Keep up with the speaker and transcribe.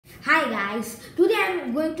Hi guys, today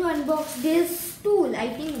I'm going to unbox this stool.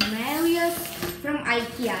 I think Marius from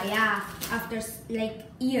IKEA. Yeah, after like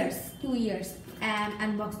years, 2 years, I'm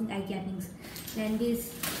unboxing IKEA things. And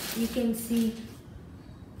this you can see.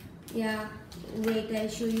 Yeah, wait, I'll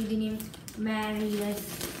show you the name Marius.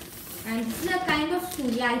 And this is a kind of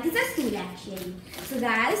stool. Yeah, it is a stool actually. So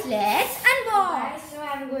guys, let's unbox. Guys, so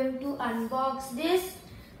I'm going to unbox this.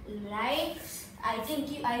 Like,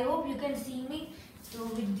 I hope you can see me. So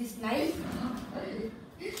with this knife.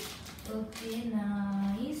 Okay,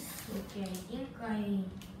 nice. Okay,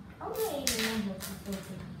 how do I remember this?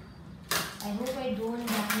 Okay. I hope I don't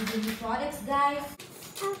damage any products, guys.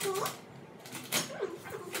 Okay.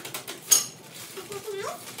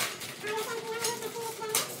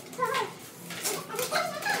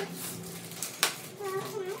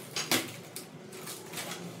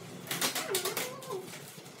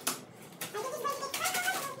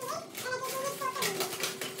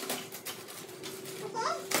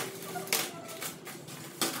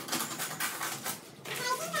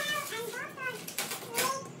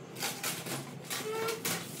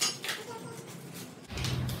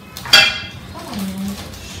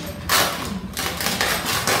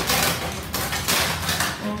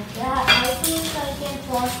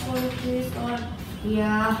 For this or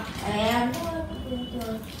yeah, I am not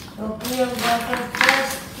okay. I've got a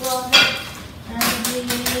first product and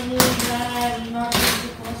really glad not to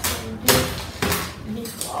possible this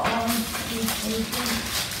because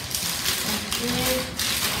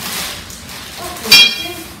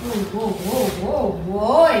whoa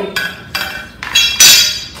boy,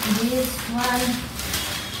 this one.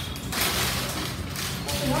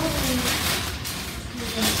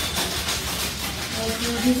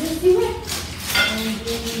 This is the way.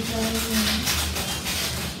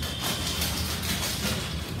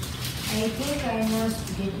 I think I must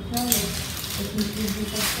get it from it. Let me give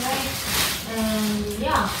it a try. And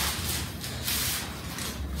yeah.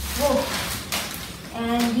 Oh.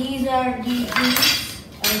 And these are the things.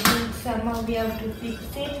 I think somehow we have to fix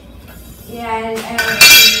it. Yeah, I'll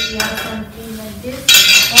have something like this.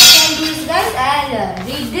 What I'll do is, guys, I'll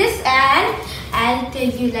read this and I'll tell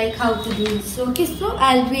you like how to do this. Okay, so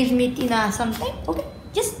I'll be meeting sometime. Okay,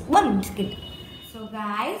 just 1 minute. So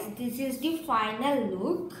guys, this is the final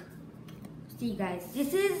look. See guys,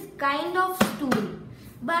 this is kind of stool,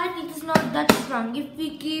 but it is not that strong. If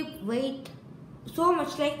we keep weight so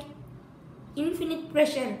much, like infinite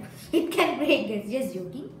pressure, it can break. Guys, just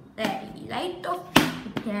joking. Right off,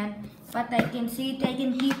 it can. But I can see it. I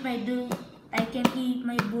can keep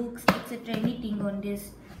my books, etc. Anything on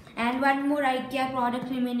this. And one more IKEA product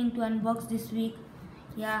remaining to unbox this week.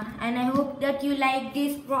 Yeah, and I hope that you like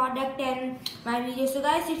this product and my video. So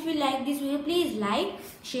guys, if you like this video, please like,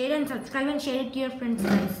 share and subscribe and share it to your friends,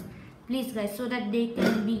 guys. Please guys, so that they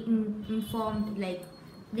can be informed, like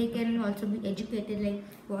they can also be educated, like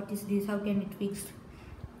what is this, how can it fix.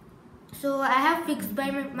 So I have fixed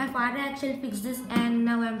by my father actually fixed this and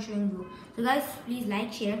now I'm showing you. So guys, please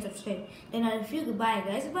like, share and subscribe. Then I'll see you. Goodbye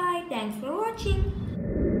guys. Bye. Thanks for watching.